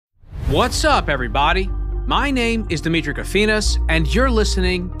What's up, everybody? My name is Demetri Kofinas, and you're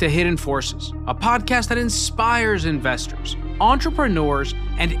listening to Hidden Forces, a podcast that inspires investors, entrepreneurs,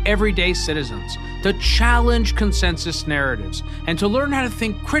 and everyday citizens to challenge consensus narratives and to learn how to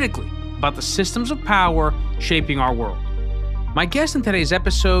think critically about the systems of power shaping our world. My guest in today's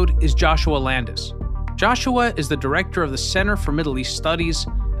episode is Joshua Landis. Joshua is the director of the Center for Middle East Studies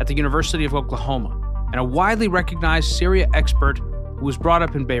at the University of Oklahoma and a widely recognized Syria expert who was brought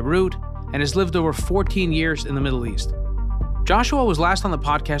up in Beirut and has lived over 14 years in the Middle East. Joshua was last on the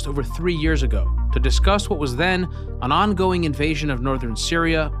podcast over 3 years ago to discuss what was then an ongoing invasion of northern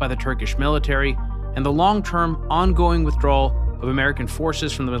Syria by the Turkish military and the long-term ongoing withdrawal of American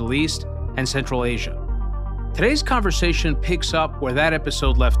forces from the Middle East and Central Asia. Today's conversation picks up where that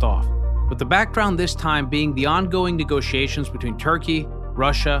episode left off, with the background this time being the ongoing negotiations between Turkey,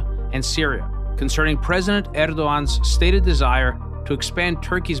 Russia, and Syria concerning President Erdoğan's stated desire to expand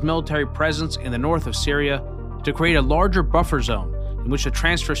Turkey's military presence in the north of Syria, to create a larger buffer zone in which to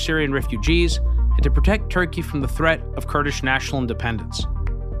transfer Syrian refugees, and to protect Turkey from the threat of Kurdish national independence.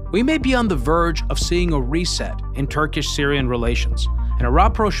 We may be on the verge of seeing a reset in Turkish-Syrian relations and a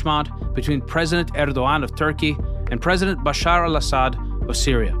rapprochement between President Erdoğan of Turkey and President Bashar al-Assad of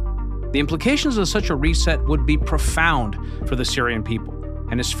Syria. The implications of such a reset would be profound for the Syrian people,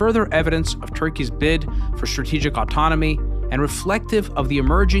 and is further evidence of Turkey's bid for strategic autonomy and reflective of the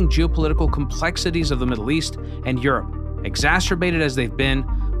emerging geopolitical complexities of the Middle East and Europe, exacerbated as they've been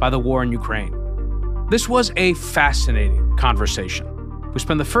by the war in Ukraine. This was a fascinating conversation. We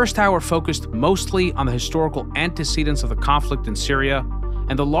spent the first hour focused mostly on the historical antecedents of the conflict in Syria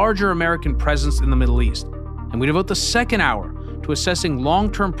and the larger American presence in the Middle East, and we devote the second hour to assessing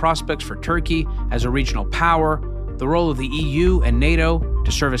long-term prospects for Turkey as a regional power, the role of the EU and NATO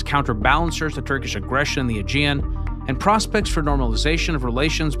to serve as counterbalancers to Turkish aggression in the Aegean, and prospects for normalization of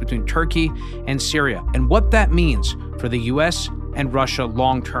relations between Turkey and Syria, and what that means for the US and Russia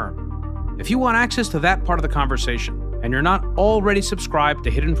long-term. If you want access to that part of the conversation, and you're not already subscribed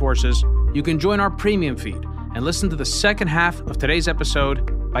to Hidden Forces, you can join our premium feed and listen to the second half of today's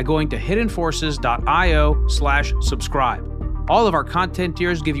episode by going to hiddenforces.io/subscribe. All of our content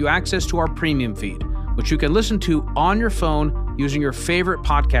tiers give you access to our premium feed, which you can listen to on your phone using your favorite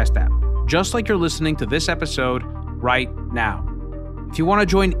podcast app, just like you're listening to this episode right now. If you want to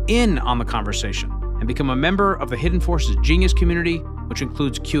join in on the conversation and become a member of the Hidden Forces Genius community, which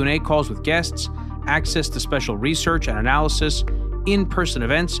includes Q&A calls with guests, access to special research and analysis, in-person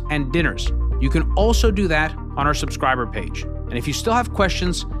events, and dinners, you can also do that on our subscriber page. And if you still have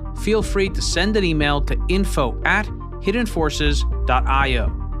questions, feel free to send an email to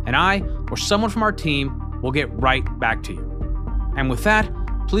info@hiddenforces.io, and I or someone from our team will get right back to you. And with that,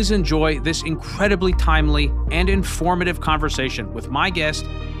 please enjoy this incredibly timely and informative conversation with my guest,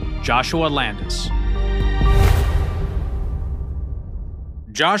 Joshua Landis.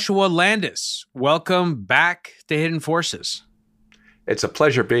 Joshua Landis, welcome back to Hidden Forces. It's a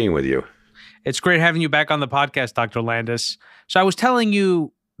pleasure being with you. It's great having you back on the podcast, Dr. Landis. So I was telling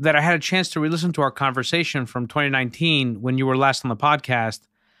you that I had a chance to re-listen to our conversation from 2019 when you were last on the podcast.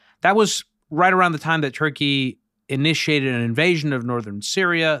 That was right around the time that Turkey initiated an invasion of northern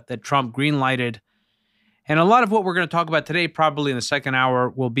Syria that Trump greenlighted. And a lot of what we're going to talk about today, probably in the second hour,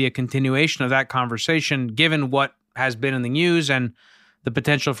 will be a continuation of that conversation, given what has been in the news and the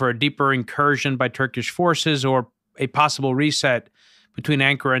potential for a deeper incursion by Turkish forces or a possible reset between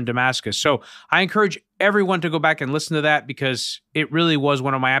Ankara and Damascus. So I encourage everyone to go back and listen to that because it really was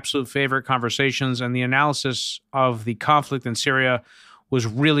one of my absolute favorite conversations, and the analysis of the conflict in Syria was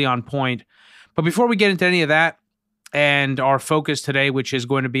really on point. But before we get into any of that, and our focus today, which is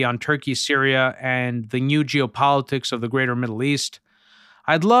going to be on Turkey, Syria, and the new geopolitics of the greater Middle East,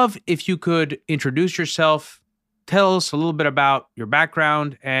 I'd love if you could introduce yourself, tell us a little bit about your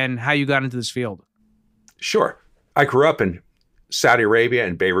background and how you got into this field. Sure. I grew up in Saudi Arabia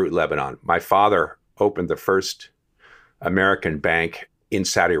and Beirut, Lebanon. My father opened the first American bank in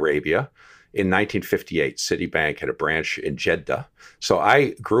Saudi Arabia in 1958. Citibank had a branch in Jeddah. So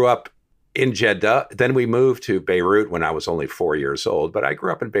I grew up in Jeddah. Then we moved to Beirut when I was only 4 years old, but I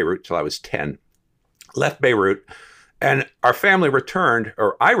grew up in Beirut till I was 10. Left Beirut, and our family returned,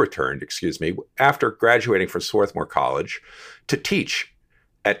 or I returned, after graduating from Swarthmore College to teach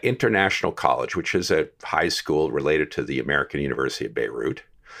at International College, which is a high school related to the American University of Beirut.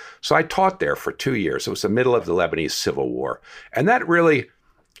 So I taught there for 2 years. It was the middle of the Lebanese Civil War. And that really,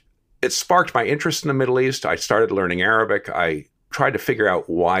 it sparked my interest in the Middle East. I started learning Arabic. I tried to figure out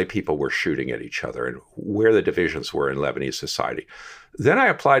why people were shooting at each other and where the divisions were in Lebanese society. Then I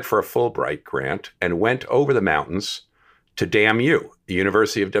applied for a Fulbright grant and went over the mountains to DAMU, the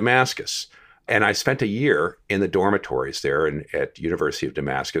University of Damascus. And I spent a year in the dormitories there at University of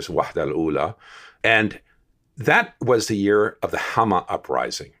Damascus, Wahda al-Ula. And that was the year of the Hama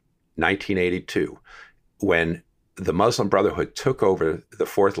uprising, 1982, when the Muslim Brotherhood took over the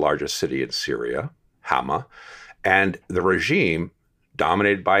fourth largest city in Syria, Hama, and the regime,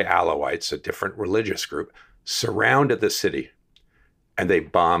 dominated by Alawites, a different religious group, surrounded the city. And they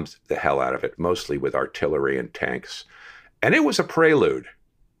bombed the hell out of it, mostly with artillery and tanks. And it was a prelude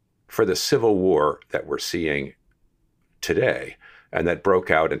for the civil war that we're seeing today and that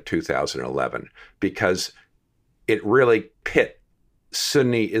broke out in 2011, because it really pit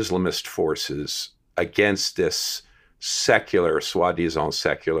Sunni Islamist forces against this secular, soi-disant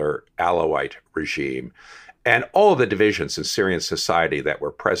secular Alawite regime. And all of the divisions in Syrian society that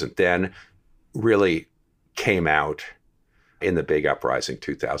were present then really came out in the big uprising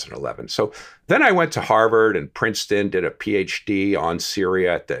 2011. So then I went to Harvard and Princeton, did a PhD on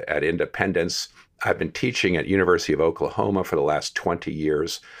Syria at Independence. I've been teaching at University of Oklahoma for the last 20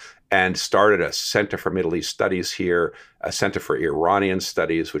 years and started a Center for Middle East Studies here, a Center for Iranian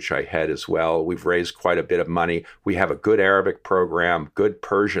Studies, which I head as well. We've raised quite a bit of money. We have a good Arabic program, good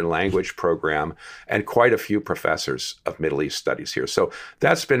Persian language program, and quite a few professors of Middle East Studies here. So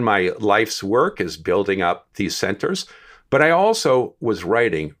that's been my life's work, is building up these centers. But I also was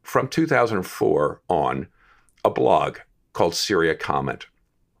writing from 2004 on a blog called Syria Comment.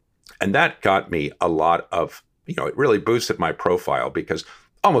 And that got me a lot of, it really boosted my profile, because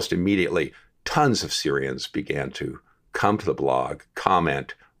almost immediately tons of Syrians began to come to the blog,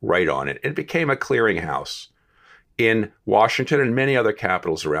 comment, write on it. It became a clearinghouse in Washington and many other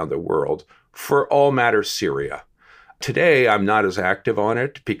capitals around the world for all matters Syria. Today, I'm not as active on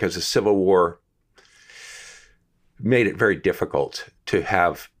it because the civil war made it very difficult to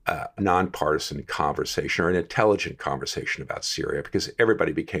have a nonpartisan conversation or an intelligent conversation about Syria, because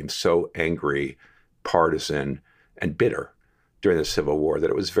everybody became so angry, partisan, and bitter during the civil war that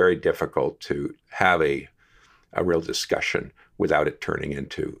it was very difficult to have a real discussion without it turning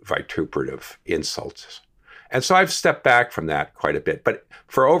into vituperative insults. And so I've stepped back from that quite a bit. But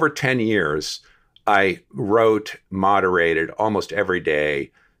for over 10 years, I wrote, moderated almost every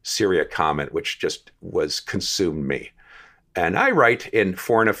day Syria Comment, which just consumed me. And I write in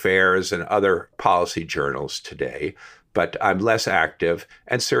foreign affairs and other policy journals today, but I'm less active,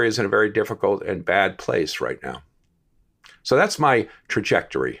 and Syria is in a very difficult and bad place right now. So that's my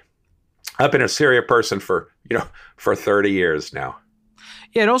trajectory. I've been a Syria person for 30 years now.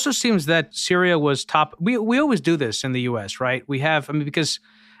 Yeah, it also seems that Syria was top. We always do this in the U.S., right? Because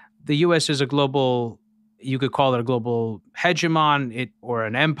the U.S. is a global, you could call it a global hegemon, or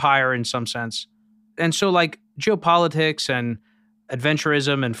an empire in some sense. And so like geopolitics and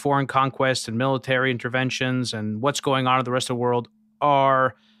adventurism and foreign conquest and military interventions and what's going on in the rest of the world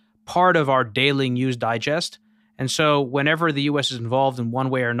are part of our daily news digest. And so whenever the U.S. is involved in one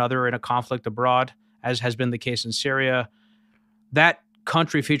way or another in a conflict abroad, as has been the case in Syria, that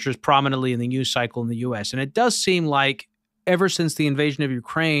country features prominently in the news cycle in the U.S. And it does seem like ever since the invasion of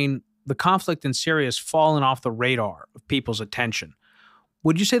Ukraine, the conflict in Syria has fallen off the radar of people's attention.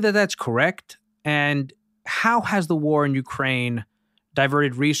 Would you say that that's correct? And how has the war in Ukraine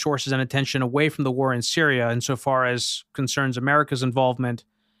diverted resources and attention away from the war in Syria insofar as concerns America's involvement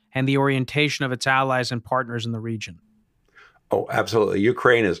and the orientation of its allies and partners in the region? Oh, absolutely.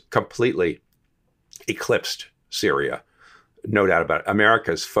 Ukraine has completely eclipsed Syria. No doubt about it.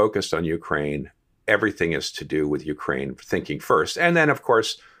 America is focused on Ukraine. Everything is to do with Ukraine thinking first. And then, of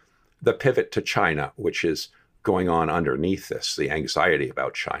course, the pivot to China, which is going on underneath this, the anxiety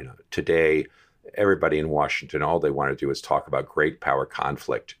about China. Today, everybody in Washington, all they want to do is talk about great power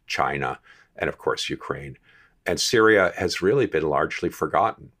conflict, China, and of course, Ukraine. And Syria has really been largely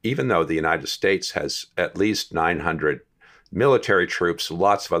forgotten, even though the United States has at least 900 military troops,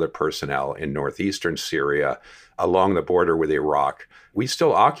 lots of other personnel in northeastern Syria, along the border with Iraq. We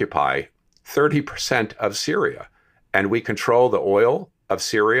still occupy 30% of Syria, and we control the oil of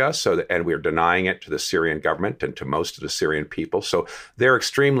Syria, and we're denying it to the Syrian government and to most of the Syrian people. So they're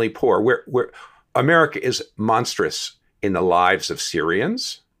extremely poor. America is monstrous in the lives of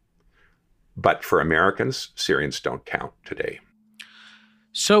Syrians, but for Americans, Syrians don't count today.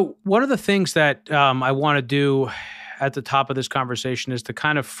 So one of the things that I want to do at the top of this conversation is to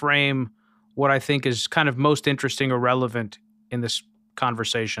kind of frame what I think is kind of most interesting or relevant in this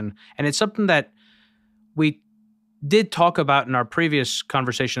conversation. And it's something that we did talk about in our previous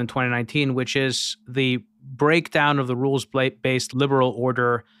conversation in 2019, which is the breakdown of the rules-based liberal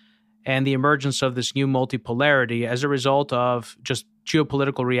order and the emergence of this new multipolarity as a result of just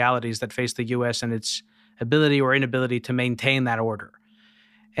geopolitical realities that face the U.S. and its ability or inability to maintain that order.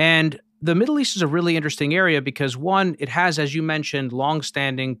 And the Middle East is a really interesting area because, one, it has, as you mentioned,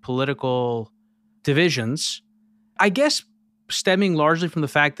 longstanding political divisions, I guess stemming largely from the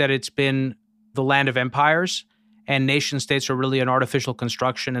fact that it's been the land of empires and nation states are really an artificial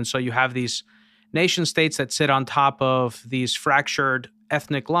construction. And so you have these nation states that sit on top of these fractured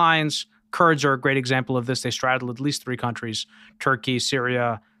ethnic lines. Kurds are a great example of this. They straddle at least three countries: Turkey,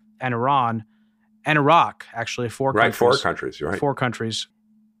 Syria, and Iran, and Iraq, actually, four countries. Right, four countries, you're right. Four countries.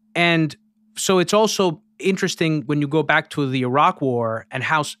 And so it's also interesting when you go back to the Iraq War and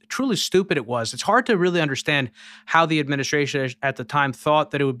how truly stupid it was. It's hard to really understand how the administration at the time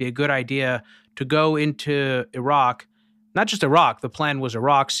thought that it would be a good idea to go into Iraq. Not just Iraq, the plan was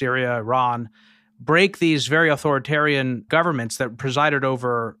Iraq, Syria, Iran, break these very authoritarian governments that presided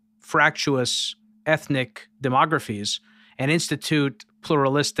over fractious ethnic demographies and institute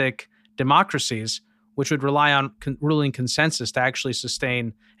pluralistic democracies, which would rely on ruling consensus to actually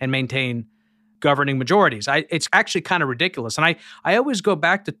sustain and maintain governing majorities. It's actually kind of ridiculous. And I always go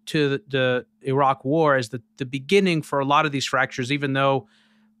back to the Iraq War as the beginning for a lot of these fractures, even though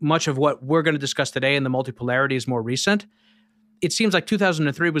much of what we're going to discuss today in the multipolarity is more recent. It seems like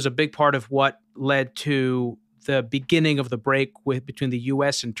 2003 was a big part of what led to the beginning of the break between the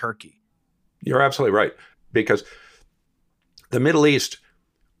U.S. and Turkey. You're absolutely right, because the Middle East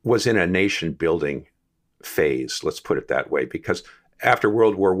was in a nation-building phase, let's put it that way, because after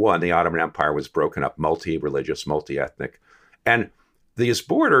World War I, the Ottoman Empire was broken up, multi-religious, multi-ethnic, and these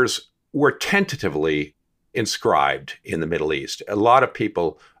borders were tentatively inscribed in the Middle East. A lot of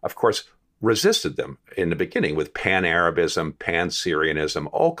people, of course, resisted them in the beginning with pan-Arabism, pan-Syrianism,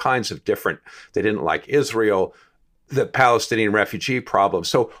 all kinds of different, they didn't like Israel, the Palestinian refugee problem.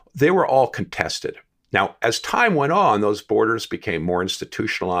 So they were all contested. Now, as time went on, those borders became more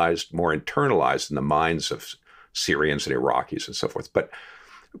institutionalized, more internalized in the minds of Syrians and Iraqis and so forth. But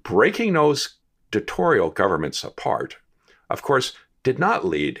breaking those dictatorial governments apart, of course, did not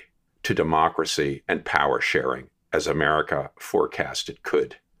lead to democracy and power sharing as America forecasted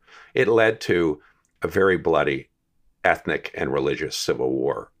could. It led to a very bloody ethnic and religious civil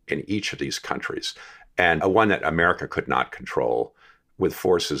war in each of these countries, and one that America could not control, with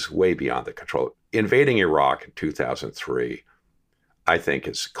forces way beyond the control. Invading Iraq in 2003, I think,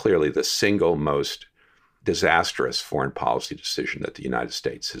 is clearly the single most disastrous foreign policy decision that the United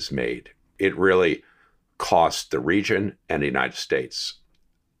States has made. It really cost the region and the United States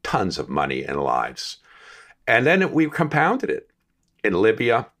tons of money and lives. And then we compounded it in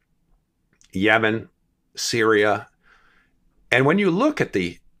Libya, Yemen, Syria. And when you look at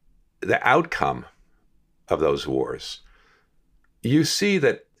the outcome of those wars, you see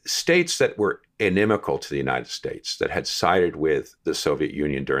that states that were inimical to the United States, that had sided with the Soviet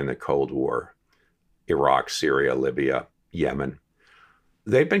Union during the Cold War, Iraq, Syria, Libya, Yemen,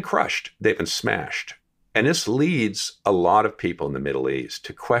 they've been crushed, they've been smashed. And this leads a lot of people in the Middle East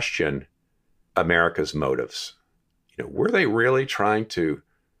to question America's motives. Were they really trying to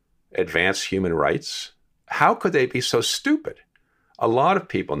advance human rights? How could they be so stupid? A lot of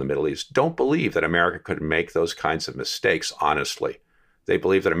people in the Middle East don't believe that America could make those kinds of mistakes honestly. They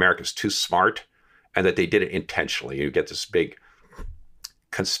believe that America's too smart and that they did it intentionally. You get this big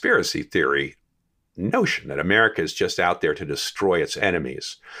conspiracy theory notion that America is just out there to destroy its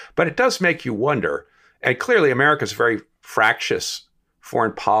enemies. But it does make you wonder, and clearly America's a very fractious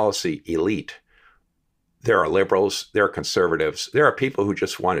foreign policy elite. There are liberals, there are conservatives, there are people who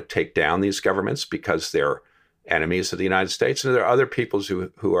just want to take down these governments because they're enemies of the United States, and there are other peoples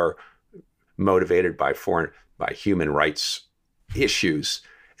who are motivated by human rights issues.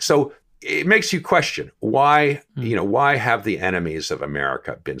 So it makes you question why have the enemies of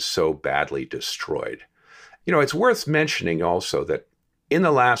America been so badly destroyed? It's worth mentioning also that in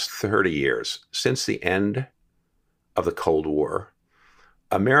the last 30 years, since the end of the Cold War,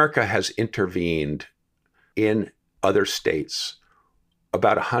 America has intervened in other states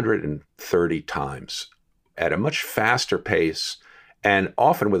about 130 times at a much faster pace and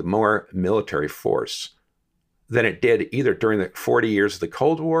often with more military force than it did either during the 40 years of the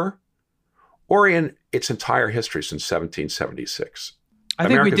Cold War or in its entire history since 1776. I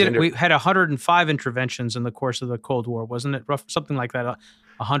think we had 105 interventions in the course of the Cold War, wasn't it? Something like that,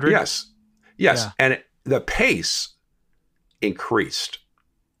 100? Yes. Yeah. And the pace increased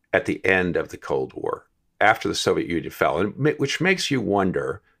at the end of the Cold War, after the Soviet Union fell, which makes you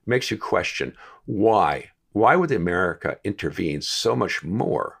wonder, makes you question, why? Why would America intervene so much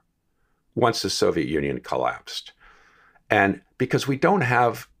more once the Soviet Union collapsed? And because we don't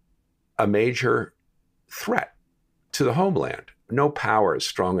have a major threat to the homeland. No power is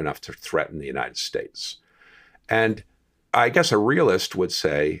strong enough to threaten the United States. And I guess a realist would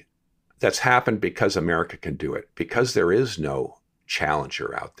say that's happened because America can do it, because there is no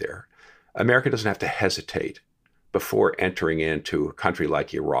challenger out there. America doesn't have to hesitate before entering into a country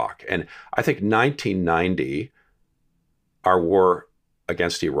like Iraq. And I think 1990, our war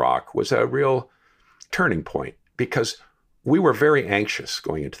against Iraq was a real turning point because we were very anxious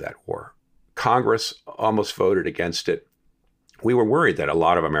going into that war. Congress almost voted against it. We were worried that a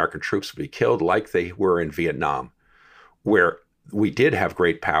lot of American troops would be killed like they were in Vietnam, where we did have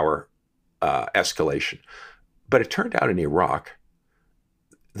great power escalation. But it turned out in Iraq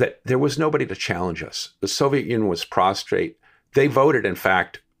that there was nobody to challenge us. The Soviet Union was prostrate. They voted, in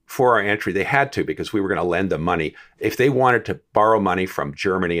fact, for our entry. They had to because we were going to lend them money. If they wanted to borrow money from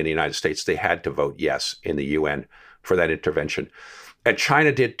Germany and the United States, they had to vote yes in the UN for that intervention. And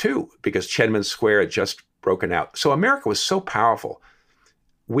China did too, because Tiananmen Square had just broken out. So America was so powerful.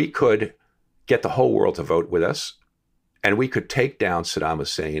 We could get the whole world to vote with us, and we could take down Saddam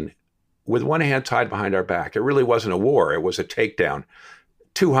Hussein with one hand tied behind our back. It really wasn't a war. It was a takedown.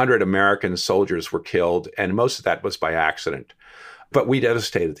 200 American soldiers were killed, and most of that was by accident. But we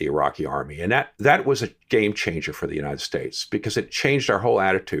devastated the Iraqi army. And that was a game changer for the United States because it changed our whole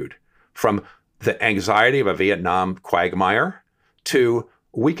attitude from the anxiety of a Vietnam quagmire to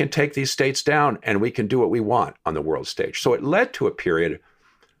we can take these states down and we can do what we want on the world stage. So it led to a period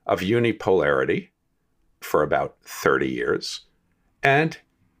of unipolarity for about 30 years and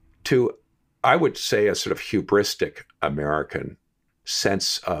to, I would say, a sort of hubristic American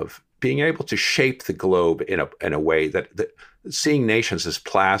sense of being able to shape the globe in a way that seeing nations as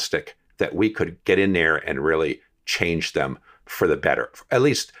plastic, that we could get in there and really change them for the better. At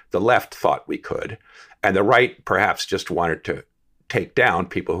least the left thought we could. And the right perhaps just wanted to take down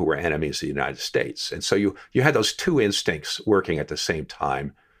people who were enemies of the United States. And so you had those two instincts working at the same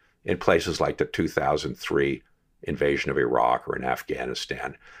time in places like the 2003 invasion of Iraq or in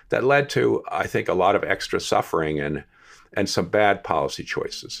Afghanistan that led to, I think, a lot of extra suffering and some bad policy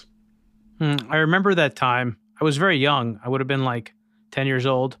choices. I remember that time. I was very young. I would have been like 10 years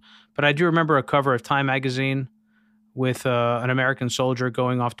old. But I do remember a cover of Time magazine with an American soldier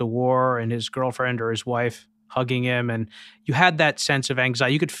going off to war and his girlfriend or his wife hugging him. And you had that sense of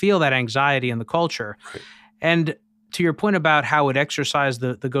anxiety. You could feel that anxiety in the culture. Right. And to your point about how it exercised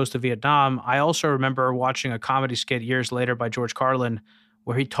the ghost of Vietnam, I also remember watching a comedy skit years later by George Carlin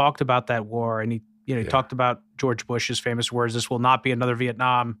where he talked about that war. And he talked about George Bush's famous words, "This will not be another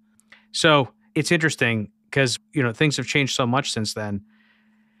Vietnam." So it's interesting because, things have changed so much since then.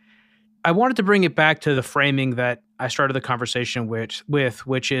 I wanted to bring it back to the framing that I started the conversation with,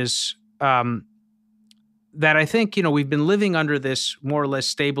 which is that I think, we've been living under this more or less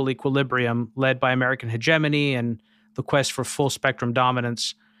stable equilibrium led by American hegemony and the quest for full spectrum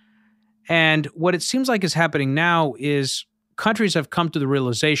dominance. And what it seems like is happening now is countries have come to the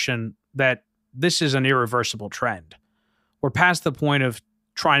realization that this is an irreversible trend. We're past the point of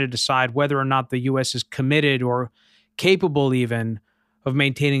trying to decide whether or not the U.S. is committed or capable even of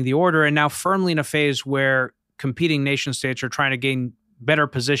maintaining the order, and now firmly in a phase where competing nation states are trying to gain better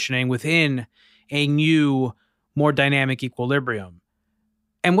positioning within a new, more dynamic equilibrium.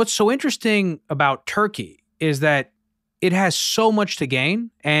 And what's so interesting about Turkey is that it has so much to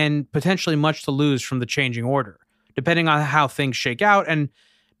gain and potentially much to lose from the changing order, depending on how things shake out and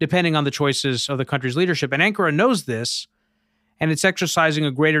depending on the choices of the country's leadership. And Ankara knows this, and it's exercising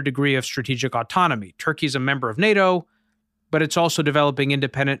a greater degree of strategic autonomy. Turkey is a member of NATO, but it's also developing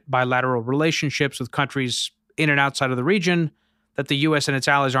independent bilateral relationships with countries in and outside of the region that the U.S. and its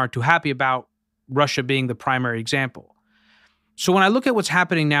allies aren't too happy about, Russia being the primary example. So when I look at what's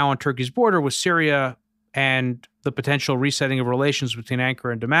happening now on Turkey's border with Syria and the potential resetting of relations between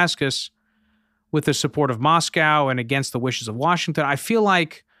Ankara and Damascus, with the support of Moscow and against the wishes of Washington, I feel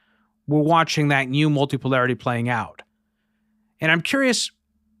like we're watching that new multipolarity playing out. And I'm curious,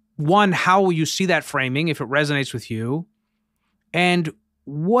 one, how you see that framing, if it resonates with you, and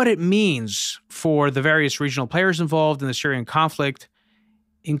what it means for the various regional players involved in the Syrian conflict,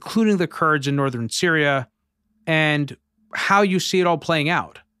 including the Kurds in northern Syria, and how you see it all playing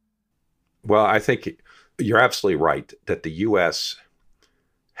out. Well, I think you're absolutely right that the U.S.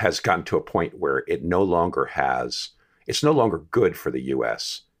 has gotten to a point where it's no longer good for the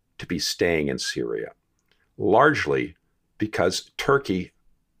U.S. to be staying in Syria, largely because Turkey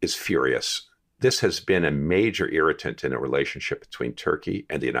is furious. This has been a major irritant in a relationship between Turkey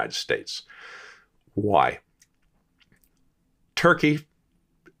and the United States. Why? Turkey,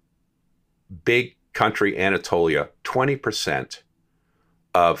 big country, Anatolia, 20%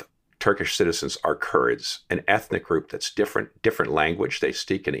 of Turkish citizens are Kurds, an ethnic group that's different language. They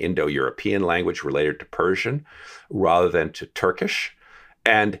speak an Indo-European language related to Persian rather than to Turkish.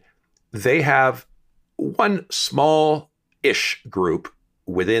 And they have one small-ish group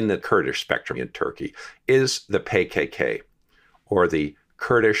within the Kurdish spectrum in Turkey is the PKK, or the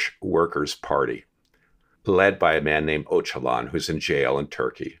Kurdish Workers Party, led by a man named Öcalan, who's in jail in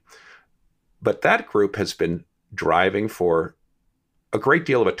Turkey. But that group has been driving for a great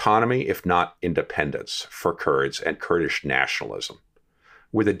deal of autonomy, if not independence, for Kurds and Kurdish nationalism,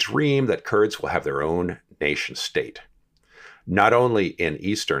 with a dream that Kurds will have their own nation state, not only in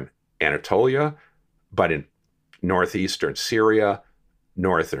eastern Anatolia, but in northeastern Syria,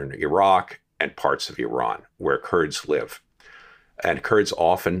 northern Iraq, and parts of Iran, where Kurds live. And Kurds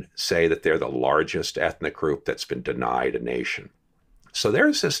often say that they're the largest ethnic group that's been denied a nation. So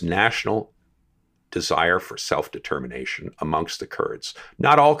there's this national desire for self-determination amongst the Kurds.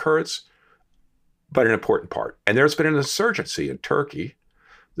 Not all Kurds, but an important part. And there's been an insurgency in Turkey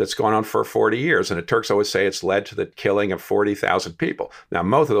that's gone on for 40 years. And the Turks always say it's led to the killing of 40,000 people. Now,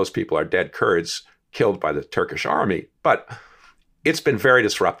 most of those people are dead Kurds killed by the Turkish army, but it's been very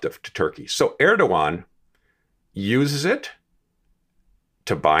disruptive to Turkey. So Erdoğan uses it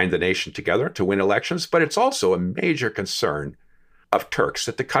to bind the nation together, to win elections, but it's also a major concern of Turks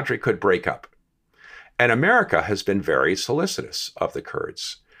that the country could break up. And America has been very solicitous of the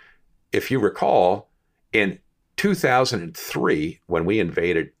Kurds. If you recall, in 2003, when we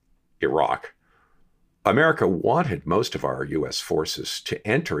invaded Iraq, America wanted most of our U.S. forces to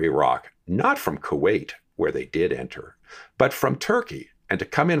enter Iraq, not from Kuwait, where they did enter, but from Turkey, and to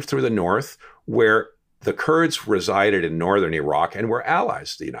come in through the north, where the Kurds resided in northern Iraq and were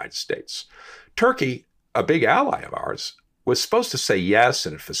allies of the United States. Turkey, a big ally of ours, was supposed to say yes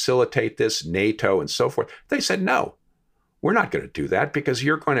and facilitate this, NATO and so forth. They said, no, we're not going to do that because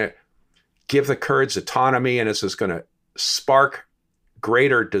you're going to give the Kurds autonomy and this is going to spark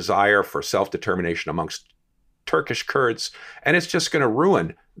greater desire for self-determination amongst Turkish Kurds, and it's just going to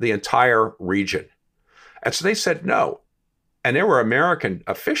ruin the entire region. And so they said no. And there were American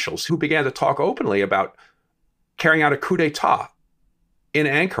officials who began to talk openly about carrying out a coup d'etat in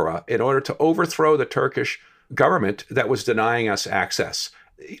Ankara in order to overthrow the Turkish government that was denying us access.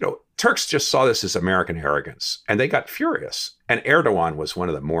 Turks just saw this as American arrogance, and they got furious. And Erdoğan was one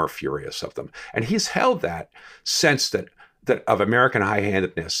of the more furious of them. And he's held that sense that of American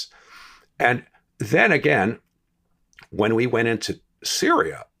high-handedness. And then again, when we went into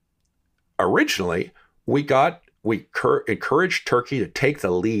Syria, originally, we encouraged Turkey to take the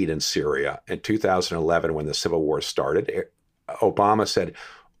lead in Syria in 2011 when the civil war started. Obama said,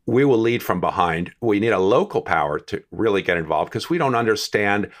 we will lead from behind. We need a local power to really get involved because we don't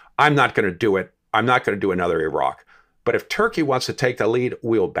understand. I'm not going to do it. I'm not going to do another Iraq. But if Turkey wants to take the lead,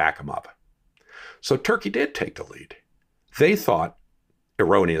 we'll back them up. So Turkey did take the lead. They thought,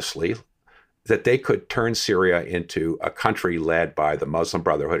 erroneously, that they could turn Syria into a country led by the Muslim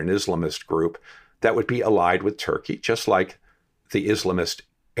Brotherhood, an Islamist group that would be allied with Turkey, just like the Islamist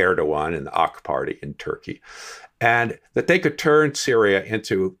Erdoğan and the AK Party in Turkey. And that they could turn Syria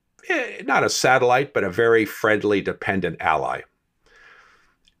into not a satellite, but a very friendly, dependent ally.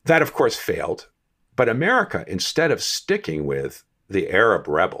 That, of course, failed. But America, instead of sticking with the Arab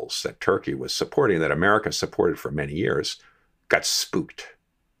rebels that Turkey was supporting, that America supported for many years, got spooked.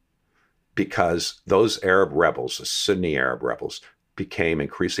 Because those Arab rebels, the Sunni Arab rebels, became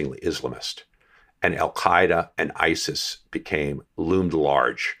increasingly Islamist. And al-Qaeda and ISIS loomed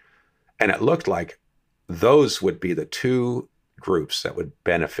large. And it looked like those would be the two groups that would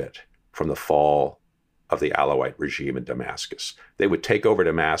benefit from the fall of the Alawite regime in Damascus. They would take over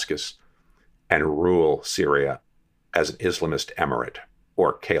Damascus and rule Syria as an Islamist emirate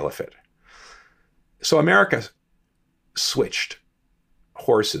or caliphate. So America switched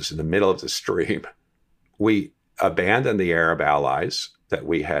horses in the middle of the stream. We abandoned the Arab allies that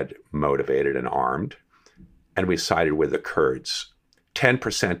we had motivated and armed, and we sided with the Kurds.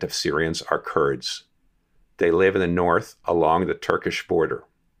 10% of Syrians are Kurds. They live in the north along the Turkish border.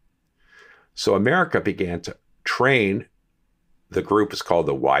 So America began to train, the group is called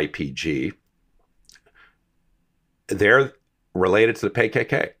the YPG. They're related to the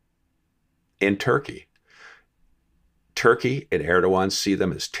PKK in Turkey. Turkey and Erdoğan see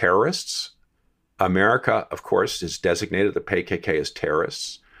them as terrorists. America, of course, has designated the PKK as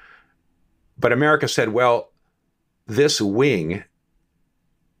terrorists. But America said, well, this wing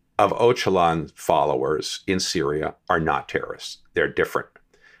of Öcalan followers in Syria are not terrorists. They're different.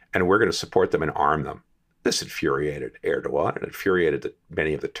 And we're going to support them and arm them. This infuriated Erdoğan and infuriated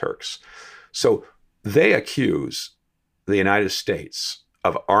many of the Turks. So they accuse the United States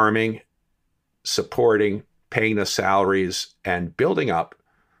of arming, supporting, paying the salaries, and building up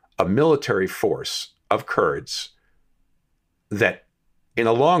a military force of Kurds that, in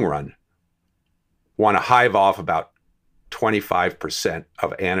the long run, want to hive off about 25%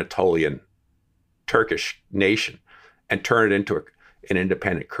 of Anatolian Turkish nation and turn it into an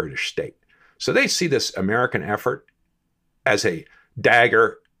independent Kurdish state. So they see this American effort as a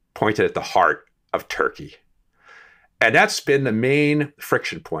dagger pointed at the heart of Turkey. And that's been the main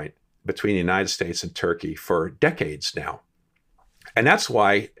friction point between the United States and Turkey for decades now. And that's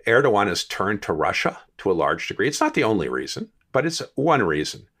why Erdoğan has turned to Russia to a large degree. It's not the only reason, but it's one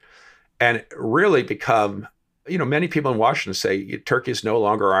reason. And really become, many people in Washington say Turkey is no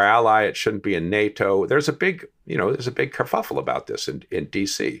longer our ally. It shouldn't be in NATO. There's a big kerfuffle about this in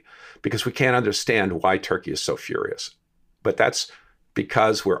DC because we can't understand why Turkey is so furious. But that's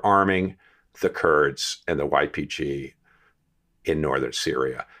because we're arming the Kurds and the YPG in northern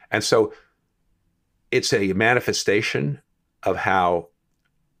Syria. And so it's a manifestation of how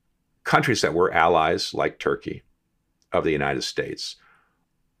countries that were allies, like Turkey, of the United States,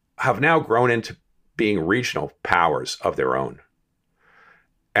 have now grown into being regional powers of their own.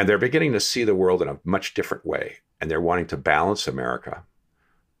 And they're beginning to see the world in a much different way. And they're wanting to balance America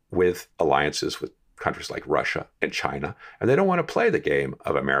with alliances with countries like Russia and China. And they don't want to play the game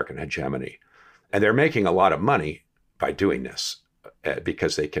of American hegemony. And they're making a lot of money by doing this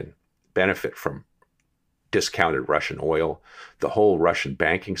because they can benefit from discounted Russian oil. The whole Russian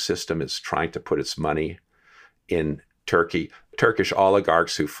banking system is trying to put its money in Turkey. Turkish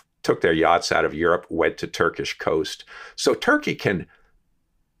oligarchs who took their yachts out of Europe went to Turkish coast. So Turkey can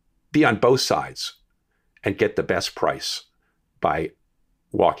be on both sides and get the best price by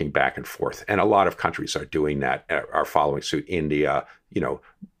walking back and forth. And a lot of countries are doing that, are following suit. India,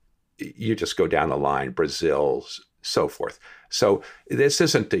 you just go down the line, Brazil, so forth. So this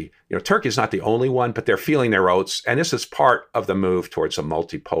isn't Turkey is not the only one, but they're feeling their oats. And this is part of the move towards a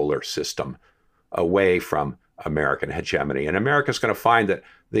multipolar system away from American hegemony. And America's going to find that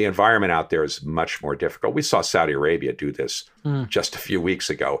the environment out there is much more difficult. We saw Saudi Arabia do this just a few weeks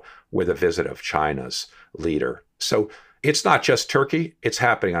ago with a visit of China's leader. So it's not just Turkey, it's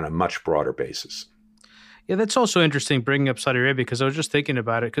happening on a much broader basis. Yeah, that's also interesting bringing up Saudi Arabia because I was just thinking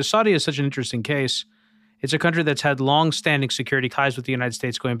about it because Saudi is such an interesting case. It's a country that's had long-standing security ties with the United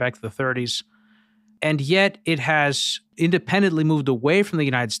States going back to the 30s. And yet it has independently moved away from the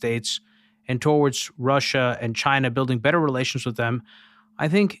United States and towards Russia and China, building better relations with them. I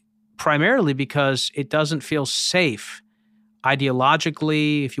think primarily because it doesn't feel safe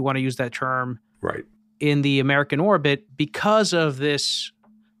ideologically, if you want to use that term, right, in the American orbit because of this.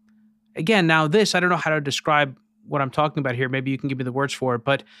 Again, now this, I don't know how to describe what I'm talking about here. Maybe you can give me the words for it,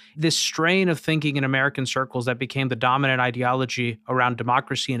 but this strain of thinking in American circles that became the dominant ideology around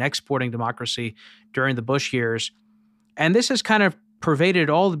democracy and exporting democracy during the Bush years. And this has kind of pervaded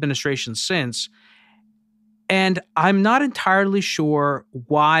all administrations since. And I'm not entirely sure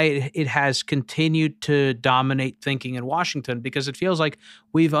why it has continued to dominate thinking in Washington, because it feels like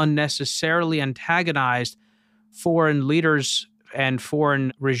we've unnecessarily antagonized foreign leaders and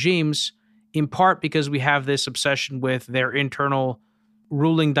foreign regimes, in part because we have this obsession with their internal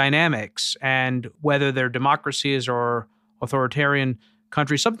ruling dynamics and whether they're democracies or authoritarian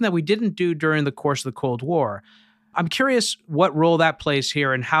countries, something that we didn't do during the course of the Cold War. I'm curious what role that plays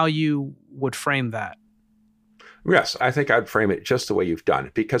here and how you would frame that. Yes, I think I'd frame it just the way you've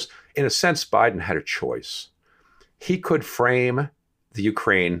done, because in a sense, Biden had a choice. He could frame the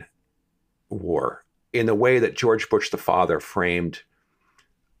Ukraine war in the way that George Bush the father framed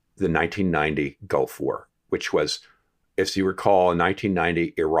the 1990 Gulf War, which was, if you recall, in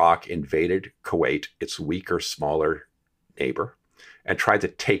 1990, Iraq invaded Kuwait, its weaker, smaller neighbor, and tried to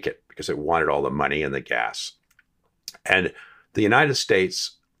take it because it wanted all the money and the gas. And the United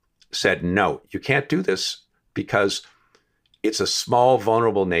States said, no, you can't do this because it's a small,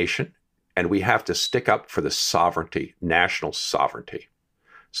 vulnerable nation, and we have to stick up for the sovereignty, national sovereignty.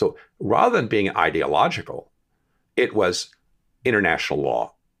 So rather than being ideological, it was international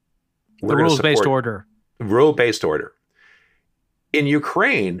law. The rules-based order. Rule-based order. In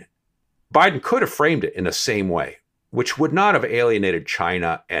Ukraine, Biden could have framed it in the same way, which would not have alienated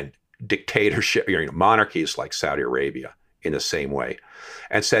China and dictatorship, monarchies like Saudi Arabia in the same way,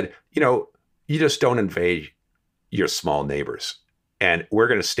 and said, you just don't invade your small neighbors. And we're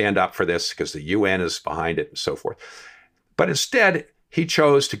going to stand up for this because the UN is behind it and so forth. But instead, he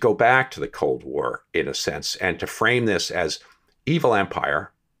chose to go back to the Cold War, in a sense, and to frame this as evil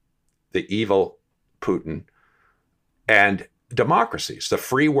empire, the evil Putin, and democracies, the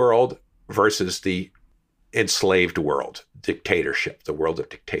free world versus the enslaved world, dictatorship, the world of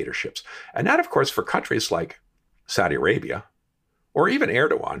dictatorships. And that, of course, for countries like Saudi Arabia or even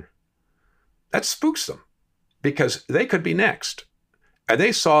Erdoğan, that spooks them because they could be next. And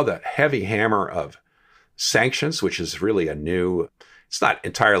they saw the heavy hammer of sanctions, which is really it's not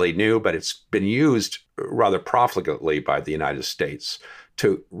entirely new, but it's been used rather profligately by the United States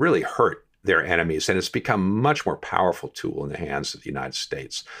to really hurt their enemies. And it's become a much more powerful tool in the hands of the United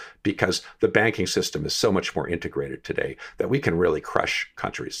States because the banking system is so much more integrated today that we can really crush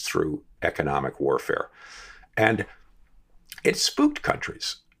countries through economic warfare. And it spooked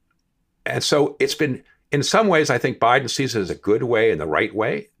countries. And so it's been, in some ways, I think Biden sees it as a good way and the right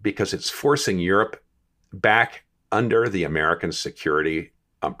way because it's forcing Europe back under the American security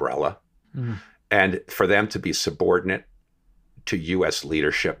umbrella and for them to be subordinate to U.S.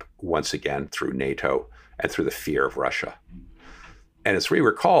 leadership once again through NATO and through the fear of Russia. And as we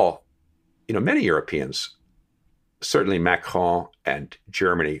recall, many Europeans, certainly Macron and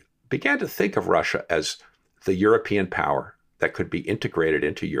Germany, began to think of Russia as the European power that could be integrated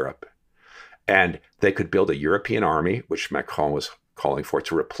into Europe. And they could build a European army, which Macron was calling for,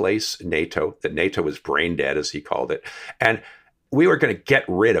 to replace NATO, that NATO was brain dead, as he called it. And we were going to get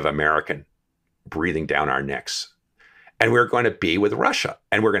rid of American breathing down our necks. And we're going to be with Russia.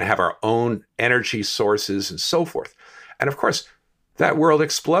 And we're going to have our own energy sources and so forth. And of course, that world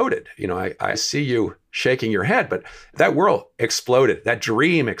exploded. I see you shaking your head, but that world exploded. That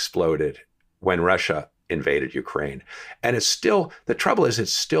dream exploded when Russia invaded Ukraine. And the trouble is,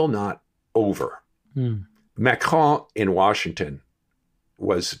 it's still not over. Macron in Washington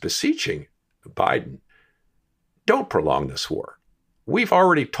was beseeching Biden, don't prolong this war. We've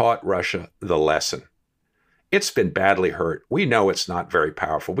already taught Russia the lesson. It's been badly hurt. We know it's not very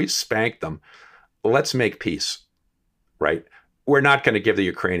powerful. We've spanked them. Let's make peace, right? We're not going to give the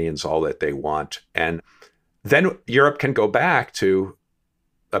Ukrainians all that they want. And then Europe can go back to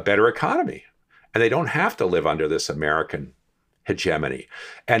a better economy. And they don't have to live under this American hegemony.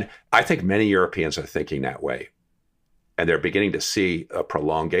 And I think many Europeans are thinking that way. And they're beginning to see a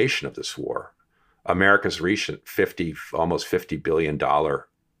prolongation of this war. America's recent almost $50 billion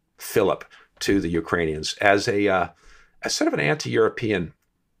fillip to the Ukrainians as sort of an anti-European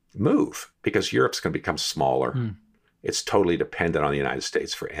move because Europe's going to become smaller. It's totally dependent on the United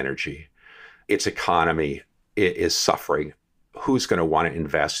States for energy. Its economy is suffering. Who's going to want to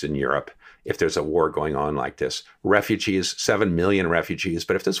invest in Europe if there's a war going on like this? Refugees, 7 million refugees.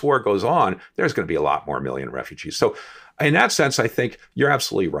 But if this war goes on, there's going to be a lot more million refugees. So in that sense, I think you're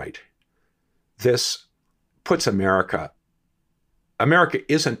absolutely right. This puts America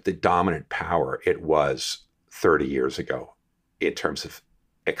isn't the dominant power it was 30 years ago in terms of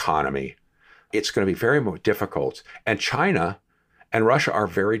economy. It's going to be very more difficult. And China and Russia are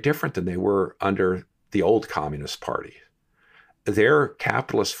very different than they were under the old Communist Party. They're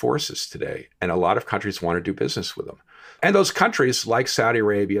capitalist forces today, and a lot of countries want to do business with them. And those countries like Saudi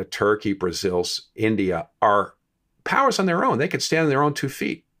Arabia, Turkey, Brazil, India are powers on their own. They can stand on their own 2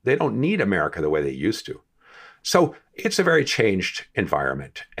 feet. They don't need America the way they used to. So it's a very changed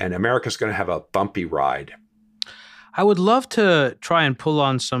environment, and America's going to have a bumpy ride. I would love to try and pull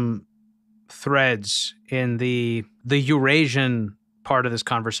on some threads in the Eurasian part of this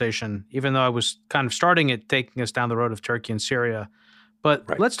conversation, even though I was kind of starting it, taking us down the road of Turkey and Syria.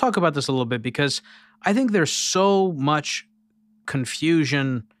 But Let's talk about this a little bit, because I think there's so much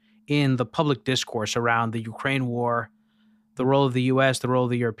confusion in the public discourse around the Ukraine war, the role of the U.S., the role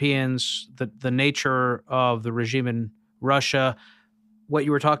of the Europeans, the nature of the regime in Russia, what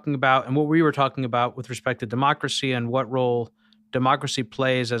you were talking about and what we were talking about with respect to democracy and what role democracy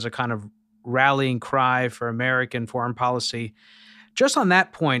plays as a kind of rallying cry for American foreign policy. Just on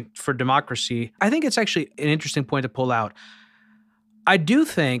that point for democracy, I think it's actually an interesting point to pull out. I do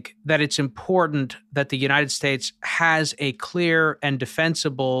think that it's important that the United States has a clear and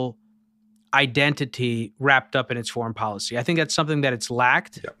defensible identity wrapped up in its foreign policy. I think that's something that it's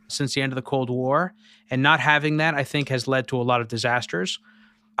lacked since the end of the Cold War. And not having that, I think, has led to a lot of disasters.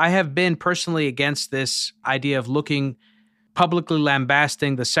 I have been personally against this idea of publicly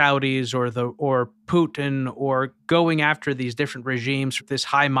lambasting the Saudis or Putin or going after these different regimes, this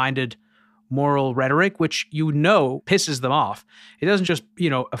high-minded moral rhetoric, which pisses them off. It doesn't just,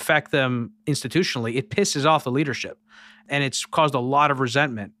 affect them institutionally. It pisses off the leadership. And it's caused a lot of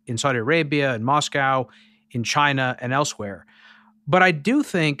resentment in Saudi Arabia, in Moscow, in China, and elsewhere. But I do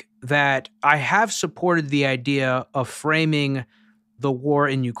think that I have supported the idea of framing the war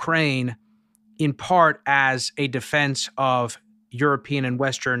in Ukraine in part as a defense of European and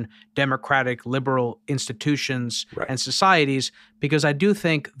Western democratic liberal institutions and societies, because I do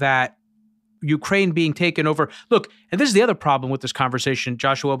think that Ukraine being taken over. Look, and this is the other problem with this conversation,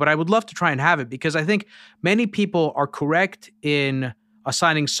 Joshua, but I would love to try and have it because I think many people are correct in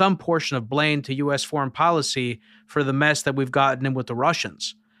assigning some portion of blame to U.S. foreign policy for the mess that we've gotten in with the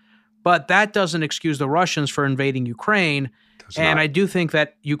Russians. But that doesn't excuse the Russians for invading Ukraine. And I do think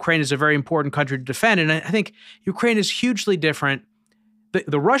that Ukraine is a very important country to defend. And I think Ukraine is hugely different.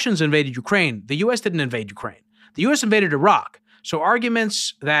 The Russians invaded Ukraine. The U.S. didn't invade Ukraine. The U.S. invaded Iraq. So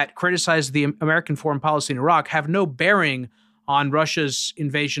arguments that criticize the American foreign policy in Iraq have no bearing on Russia's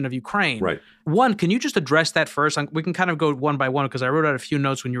invasion of Ukraine. Right. One, can you just address that first? We can kind of go one by one because I wrote out a few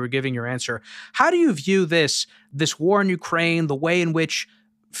notes when you were giving your answer. How do you view this war in Ukraine, the way in which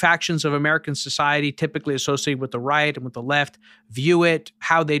factions of American society typically associated with the right and with the left view it,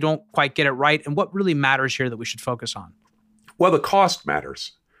 how they don't quite get it right, and what really matters here that we should focus on? Well, the cost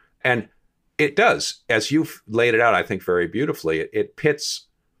matters. And it does. As you've laid it out, I think very beautifully, it pits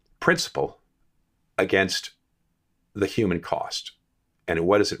principle against the human cost. And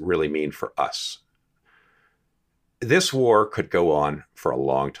what does it really mean for us? This war could go on for a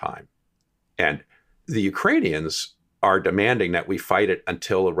long time. And the Ukrainians are demanding that we fight it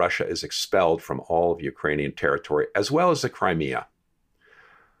until Russia is expelled from all of Ukrainian territory, as well as the Crimea.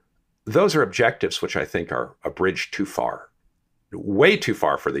 Those are objectives which I think are a bridge too far, way too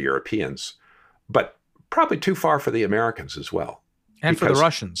far for the Europeans, but probably too far for the Americans as well. And for the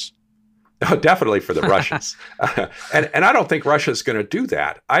Russians. Oh, definitely for the Russians. And I don't think Russia's going to do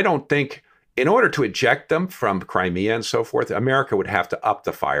that. I don't think, in order to eject them from Crimea and so forth, America would have to up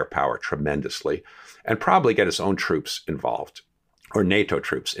the firepower tremendously and probably get its own troops involved or NATO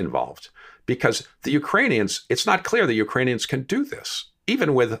troops involved. Because the Ukrainians, it's not clear the Ukrainians can do this,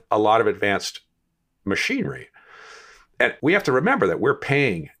 even with a lot of advanced machinery. And we have to remember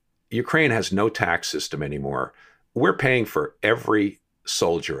that Ukraine has no tax system anymore. We're paying for every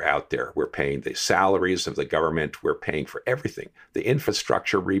soldier out there. We're paying the salaries of the government. We're paying for everything, the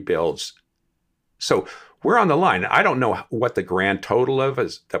infrastructure rebuilds. So we're on the line. I don't know what the grand total of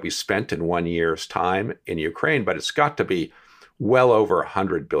is that we spent in 1 year's time in Ukraine, but it's got to be well over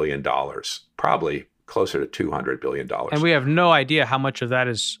 $100 billion, probably closer to $200 billion. And we have no idea how much of that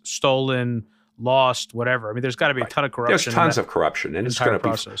is stolen, lost, whatever. I mean, there's got to be a ton of corruption. There's tons of corruption, and it's going to be,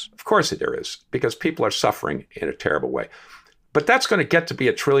 of course there is, because people are suffering in a terrible way. But that's going to get to be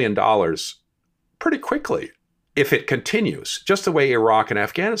 $1 trillion pretty quickly if it continues, just the way Iraq and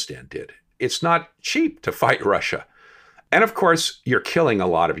Afghanistan did. It's not cheap to fight Russia. And of course, you're killing a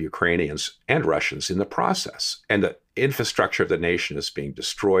lot of Ukrainians and Russians in the process. And the infrastructure of the nation is being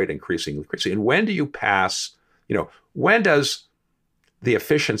destroyed increasingly. And when do you pass, when does the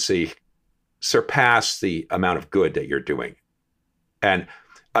efficiency surpass the amount of good that you're doing? And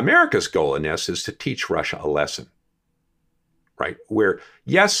America's goal in this is to teach Russia a lesson, right? Where,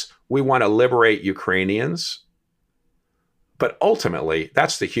 yes, we want to liberate Ukrainians, but ultimately,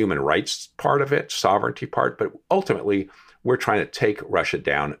 that's the human rights part of it, sovereignty part, but ultimately, we're trying to take Russia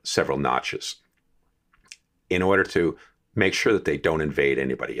down several notches in order to make sure that they don't invade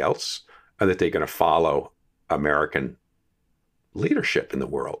anybody else and that they're going to follow American leadership in the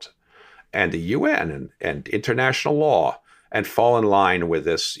world and the UN and international law and fall in line with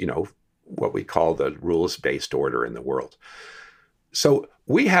this, what we call the rules-based order in the world. So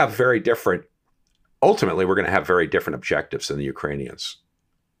we have ultimately, we're going to have very different objectives than the Ukrainians.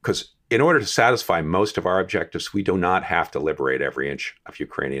 Because in order to satisfy most of our objectives, we do not have to liberate every inch of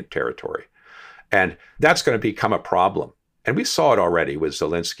Ukrainian territory. And that's going to become a problem. And we saw it already with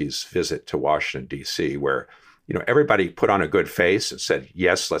Zelensky's visit to Washington, D.C., where everybody put on a good face and said,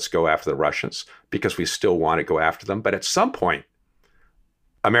 yes, let's go after the Russians because we still want to go after them. But at some point,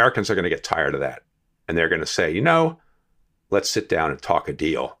 Americans are going to get tired of that. And they're going to say, let's sit down and talk a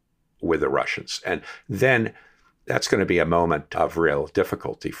deal with the Russians. And then that's going to be a moment of real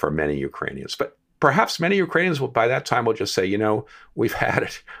difficulty for many Ukrainians. But perhaps many Ukrainians by that time will just say, we've had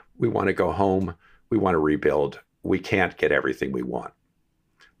it. We want to go home. We want to rebuild. We can't get everything we want.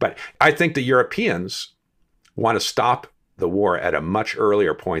 But I think the Europeans want to stop the war at a much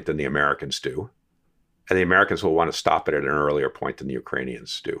earlier point than the Americans do. And the Americans will want to stop it at an earlier point than the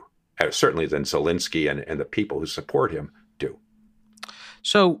Ukrainians do. Certainly than Zelensky and the people who support him do.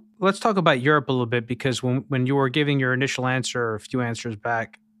 So let's talk about Europe a little bit, because when you were giving your initial answer a few answers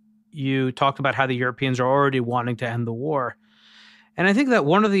back, you talked about how the Europeans are already wanting to end the war. And I think that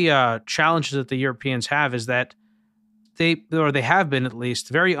one of the challenges that the Europeans have is that they have been at least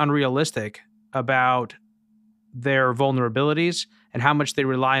very unrealistic about their vulnerabilities and how much they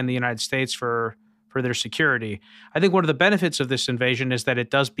rely on the United States for their security. I think one of the benefits of this invasion is that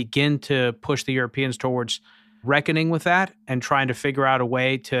it does begin to push the Europeans towards reckoning with that and trying to figure out a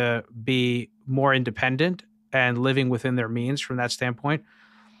way to be more independent and living within their means from that standpoint.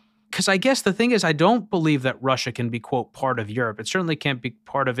 Because I guess the thing is, I don't believe that Russia can be, quote, part of Europe. It certainly can't be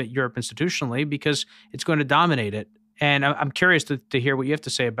part of Europe institutionally because it's going to dominate it. And I'm curious to hear what you have to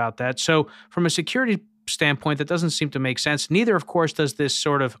say about that. So from a security standpoint, that doesn't seem to make sense. Neither, of course, does this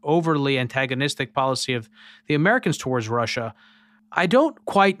sort of overly antagonistic policy of the Americans towards Russia. I don't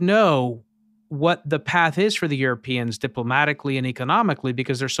quite know what the path is for the Europeans diplomatically and economically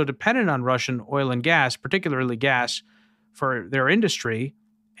because they're so dependent on Russian oil and gas, particularly gas, for their industry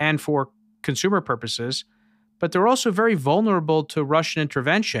and for consumer purposes. But they're also very vulnerable to Russian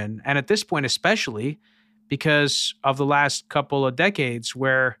intervention. And at this point, especially because of the last couple of decades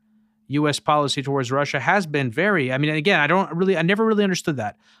where U.S. policy towards Russia has been very, I mean, again, I never really understood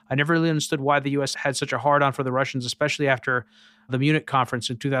that. I never really understood why the U.S. had such a hard-on for the Russians, especially after the Munich conference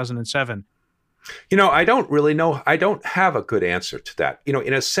in 2007. I don't really know. I don't have a good answer to that.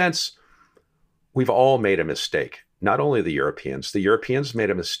 In a sense, we've all made a mistake. Not only the Europeans made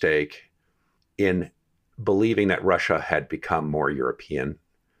a mistake in believing that Russia had become more European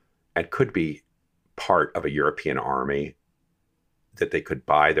and could be part of a European army, that they could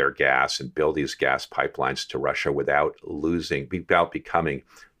buy their gas and build these gas pipelines to Russia without becoming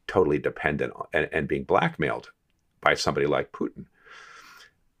totally dependent and being blackmailed by somebody like Putin.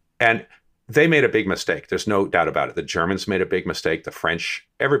 And they made a big mistake. There's no doubt about it. The Germans made a big mistake. The French,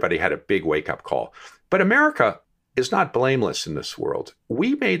 everybody had a big wake-up call. But America is not blameless in this world.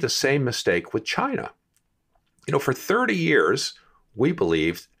 We made the same mistake with China. For 30 years, we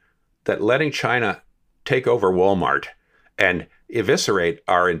believed that letting China take over Walmart and eviscerate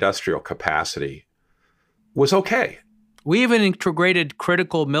our industrial capacity was okay. We even integrated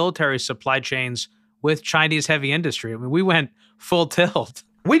critical military supply chains with Chinese heavy industry. I mean, we went full tilt.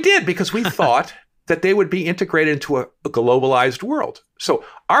 We did because we thought that they would be integrated into a globalized world. So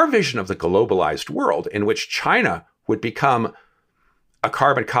our vision of the globalized world in which China would become a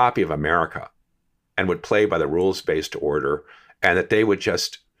carbon copy of America and would play by the rules-based order and that they would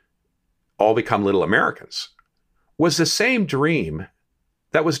just all become little Americans was the same dream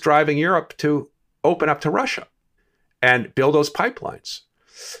that was driving Europe to open up to Russia and build those pipelines.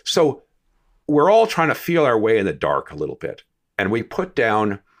 So we're all trying to feel our way in the dark a little bit. And we put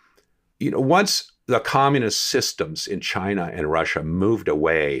down, once the communist systems in China and Russia moved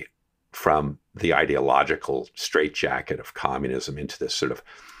away from the ideological straitjacket of communism into this sort of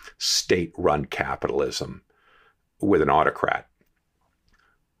state-run capitalism with an autocrat,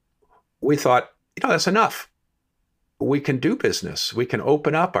 we thought, that's enough. We can do business. We can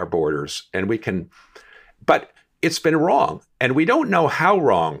open up our borders and but it's been wrong. And we don't know how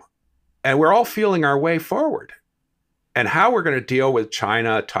wrong. And we're all feeling our way forward. And how we're going to deal with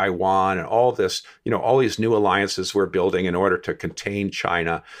China, Taiwan, and all this, all these new alliances we're building in order to contain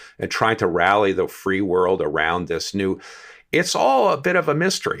China and trying to rally the free world around this it's all a bit of a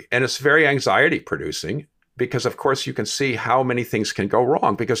mystery. And it's very anxiety producing because, of course, you can see how many things can go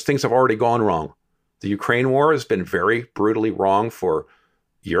wrong because things have already gone wrong. The Ukraine war has been very brutally wrong for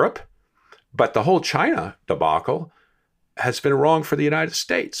Europe, but the whole China debacle has been wrong for the United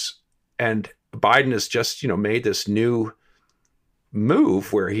States. And Biden has just, made this new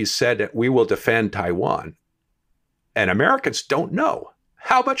move where he said that we will defend Taiwan. And Americans don't know.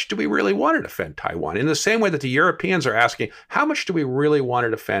 How much do we really want to defend Taiwan? In the same way that the Europeans are asking, how much do we really want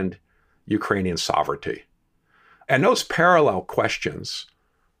to defend Ukrainian sovereignty? And those parallel questions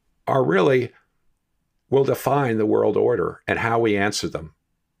will define the world order, and how we answer them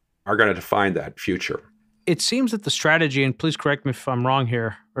are going to define that future. It seems that the strategy, and please correct me if I'm wrong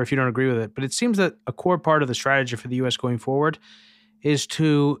here, or if you don't agree with it, but it seems that a core part of the strategy for the U.S. going forward is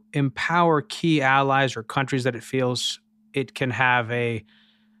to empower key allies or countries that it feels it can have a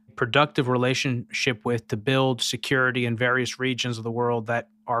productive relationship with to build security in various regions of the world that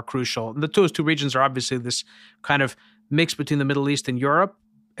are crucial. And those two regions are obviously this kind of mix between the Middle East and Europe,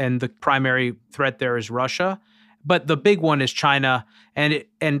 and the primary threat there is Russia. But the big one is China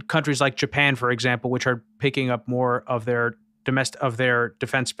and countries like Japan, for example, which are picking up more of their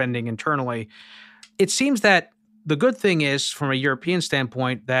defense spending internally. It seems that the good thing is, from a European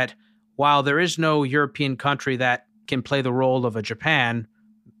standpoint, that while there is no European country that can play the role of a Japan,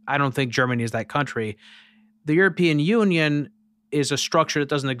 I don't think Germany is that country. The European Union is a structure that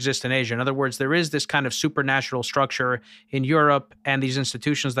doesn't exist in Asia. In other words, there is this kind of supernatural structure in Europe and these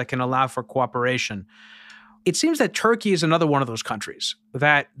institutions that can allow for cooperation. It seems that Turkey is another one of those countries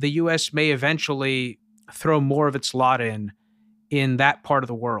that the U.S. may eventually throw more of its lot in that part of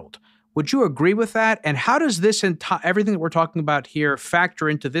the world. Would you agree with that? And how does this everything that we're talking about here factor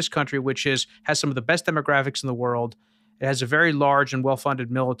into this country, which has some of the best demographics in the world? It has a very large and well-funded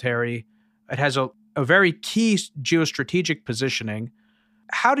military. It has a very key geostrategic positioning.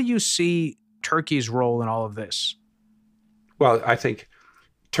 How do you see Turkey's role in all of this? Well, I think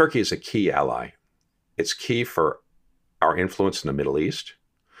Turkey is a key ally. It's key for our influence in the Middle East.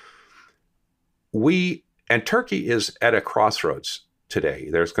 And Turkey is at a crossroads today.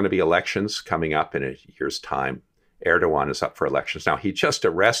 There's going to be elections coming up in a year's time. Erdoğan is up for elections. Now, he just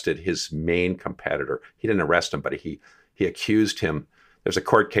arrested his main competitor. He didn't arrest him, but he accused him. There's a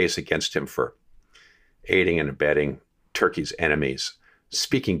court case against him for aiding and abetting Turkey's enemies,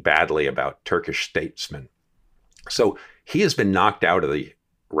 speaking badly about Turkish statesmen. So he has been knocked out of the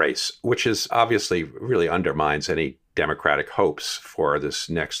race, which is obviously really undermines any democratic hopes for this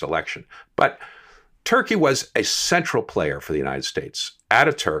next election. But Turkey was a central player for the United States.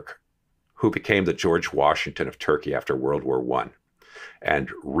 Ataturk, who became the George Washington of Turkey after World War I and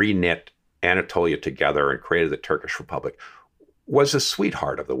reknit Anatolia together and created the Turkish Republic, was a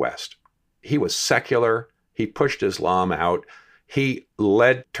sweetheart of the West. He was secular. He pushed Islam out. He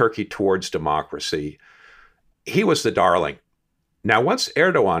led Turkey towards democracy. He was the darling. Now, once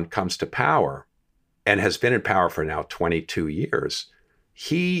Erdoğan comes to power and has been in power for now 22 years,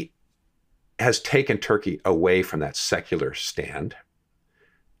 he has taken Turkey away from that secular stand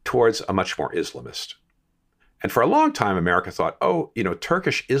towards a much more Islamist. And for a long time, America thought,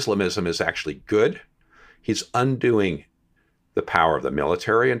 Turkish Islamism is actually good. He's undoing the power of the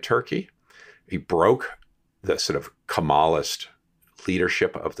military in Turkey. He broke the sort of Kemalist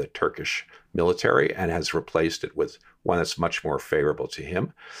leadership of the Turkish military and has replaced it with one that's much more favorable to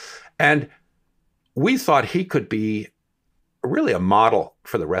him. And we thought he could be really a model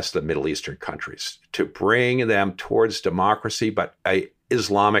for the rest of the Middle Eastern countries to bring them towards democracy, but a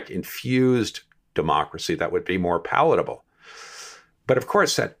Islamic infused democracy that would be more palatable. But of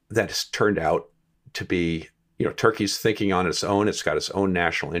course, that has turned out to be, Turkey's thinking on its own. It's got its own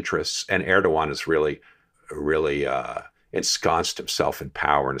national interests. And Erdoğan has really ensconced himself in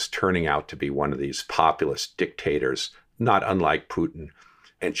power and is turning out to be one of these populist dictators, not unlike Putin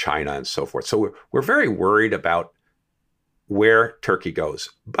and China and so forth. So we're very worried about where Turkey goes.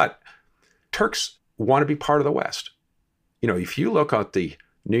 But Turks want to be part of the West. If you look at the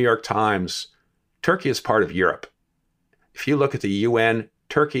New York Times, Turkey is part of Europe. If you look at the UN,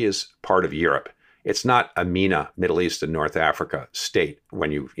 Turkey is part of Europe. It's not a MENA, Middle East and North Africa state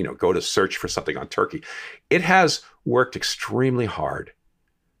when you go to search for something on Turkey. It has worked extremely hard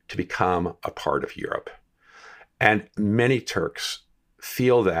to become a part of Europe. And many Turks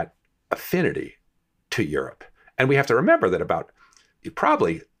feel that affinity to Europe. And we have to remember that about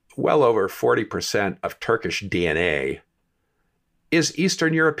probably well over 40% of Turkish DNA is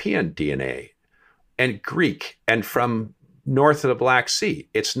Eastern European DNA and Greek and from north of the Black Sea.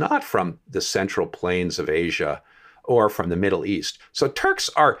 It's not from the central plains of Asia or from the Middle East. So Turks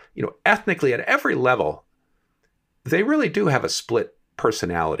are, ethnically at every level, they really do have a split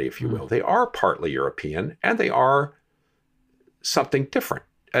personality, if you will. They are partly European and they are something different,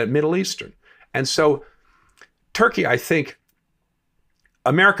 Middle Eastern. And so Turkey, I think,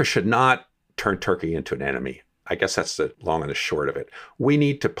 America should not turn Turkey into an enemy. I guess that's the long and the short of it. We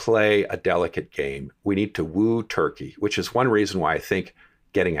need to play a delicate game. We need to woo Turkey, which is one reason why I think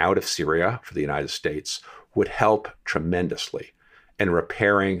getting out of Syria for the United States would help tremendously in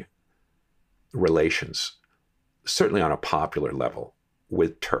repairing relations, certainly on a popular level,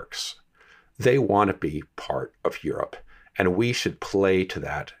 with Turks. They want to be part of Europe, and we should play to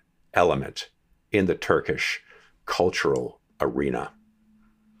that element in the Turkish cultural arena.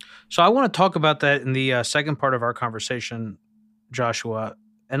 So I want to talk about that in the second part of our conversation, Joshua.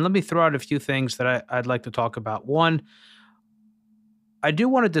 And let me throw out a few things that I'd like to talk about. One, I do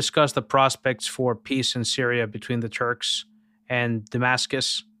want to discuss the prospects for peace in Syria between the Turks and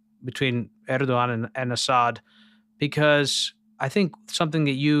Damascus, between Erdoğan and Assad, because I think something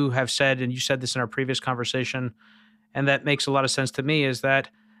that you have said, and you said this in our previous conversation, and that makes a lot of sense to me, is that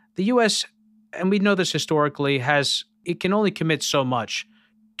the U.S., and we know this historically, it can only commit so much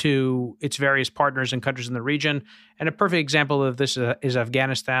to its various partners and countries in the region. And a perfect example of this is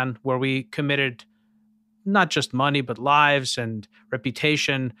Afghanistan, where we committed not just money, but lives and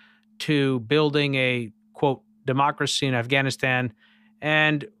reputation to building a, quote, democracy in Afghanistan.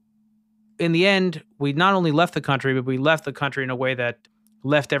 And in the end, we not only left the country, but we left the country in a way that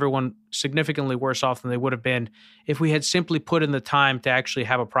left everyone significantly worse off than they would have been if we had simply put in the time to actually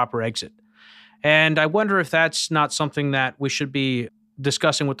have a proper exit. And I wonder if that's not something that we should be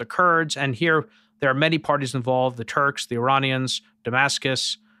discussing with the Kurds. And here there are many parties involved: the Turks, the Iranians,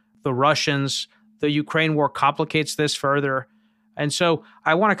 Damascus, the Russians. The Ukraine war complicates this further. And so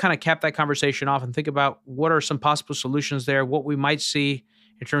I want to kind of cap that conversation off and think about what are some possible solutions there, what we might see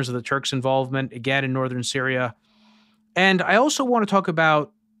in terms of the Turks' involvement, again, in northern Syria. And I also want to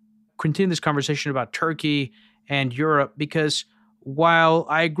continue this conversation about Turkey and Europe, because while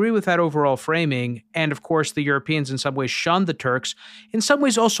I agree with that overall framing, and of course the Europeans in some ways shunned the Turks, in some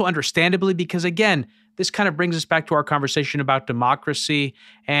ways also understandably, because again, this kind of brings us back to our conversation about democracy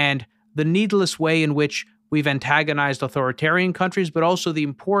and the needless way in which we've antagonized authoritarian countries, but also the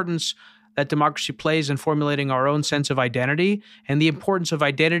importance that democracy plays in formulating our own sense of identity and the importance of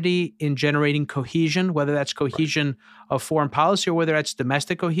identity in generating cohesion, whether that's cohesion of foreign policy or whether that's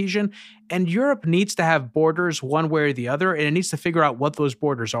domestic cohesion. And Europe needs to have borders one way or the other, and it needs to figure out what those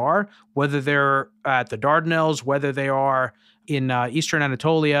borders are, whether they're at the Dardanelles, whether they are in Eastern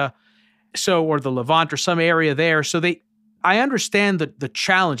Anatolia, or the Levant or some area there. I understand the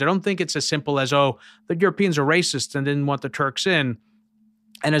challenge. I don't think it's as simple as, the Europeans are racist and didn't want the Turks in.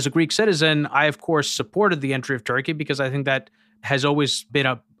 And as a Greek citizen, I, of course, supported the entry of Turkey because I think that has always been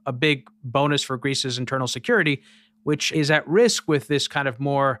a big bonus for Greece's internal security, which is at risk with this kind of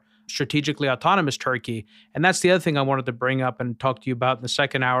more strategically autonomous Turkey. And that's the other thing I wanted to bring up and talk to you about in the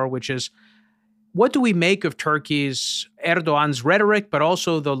second hour, which is, what do we make of Erdoğan's rhetoric, but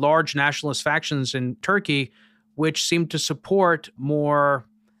also the large nationalist factions in Turkey, which seem to support more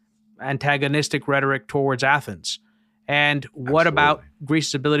antagonistic rhetoric towards Athens? And what about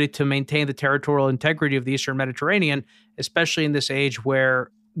Greece's ability to maintain the territorial integrity of the Eastern Mediterranean, especially in this age where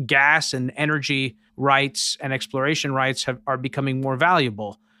gas and energy rights and exploration rights are becoming more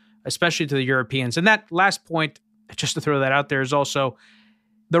valuable, especially to the Europeans? And that last point, just to throw that out there, is also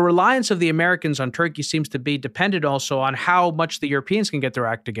the reliance of the Americans on Turkey seems to be dependent also on how much the Europeans can get their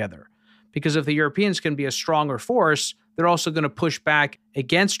act together. Because if the Europeans can be a stronger force, they're also going to push back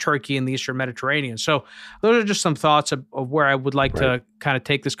against Turkey in the Eastern Mediterranean. So those are just some thoughts of where I would like to kind of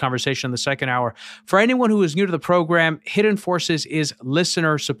take this conversation in the second hour. For anyone who is new to the program, Hidden Forces is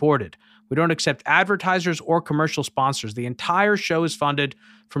listener supported. We don't accept advertisers or commercial sponsors. The entire show is funded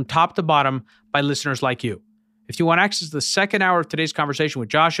from top to bottom by listeners like you. If you want access to the second hour of today's conversation with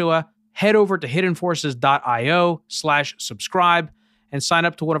Joshua, head over to hiddenforces.io/subscribe and sign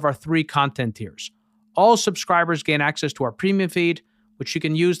up to one of our 3 content tiers. All subscribers gain access to our premium feed, which you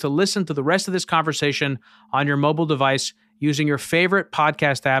can use to listen to the rest of this conversation on your mobile device using your favorite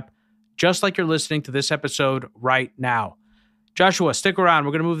podcast app, just like you're listening to this episode right now. Joshua, stick around.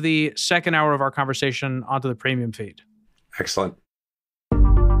 We're going to move the second hour of our conversation onto the premium feed. Excellent.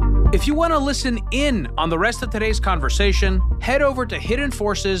 If you want to listen in on the rest of today's conversation, head over to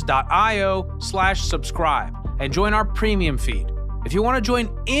hiddenforces.io/subscribe and join our premium feed. If you want to join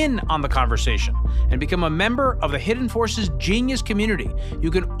in on the conversation and become a member of the Hidden Forces Genius community, you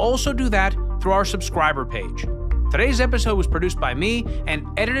can also do that through our subscriber page. Today's episode was produced by me and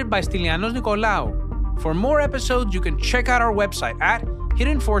edited by Stylianos Nicolaou. For more episodes, you can check out our website at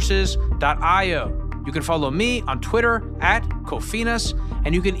hiddenforces.io. You can follow me on Twitter at Kofinas,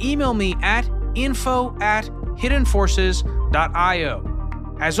 and you can email me at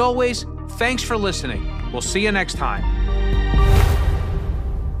info@hiddenforces.io. As always, thanks for listening. We'll see you next time.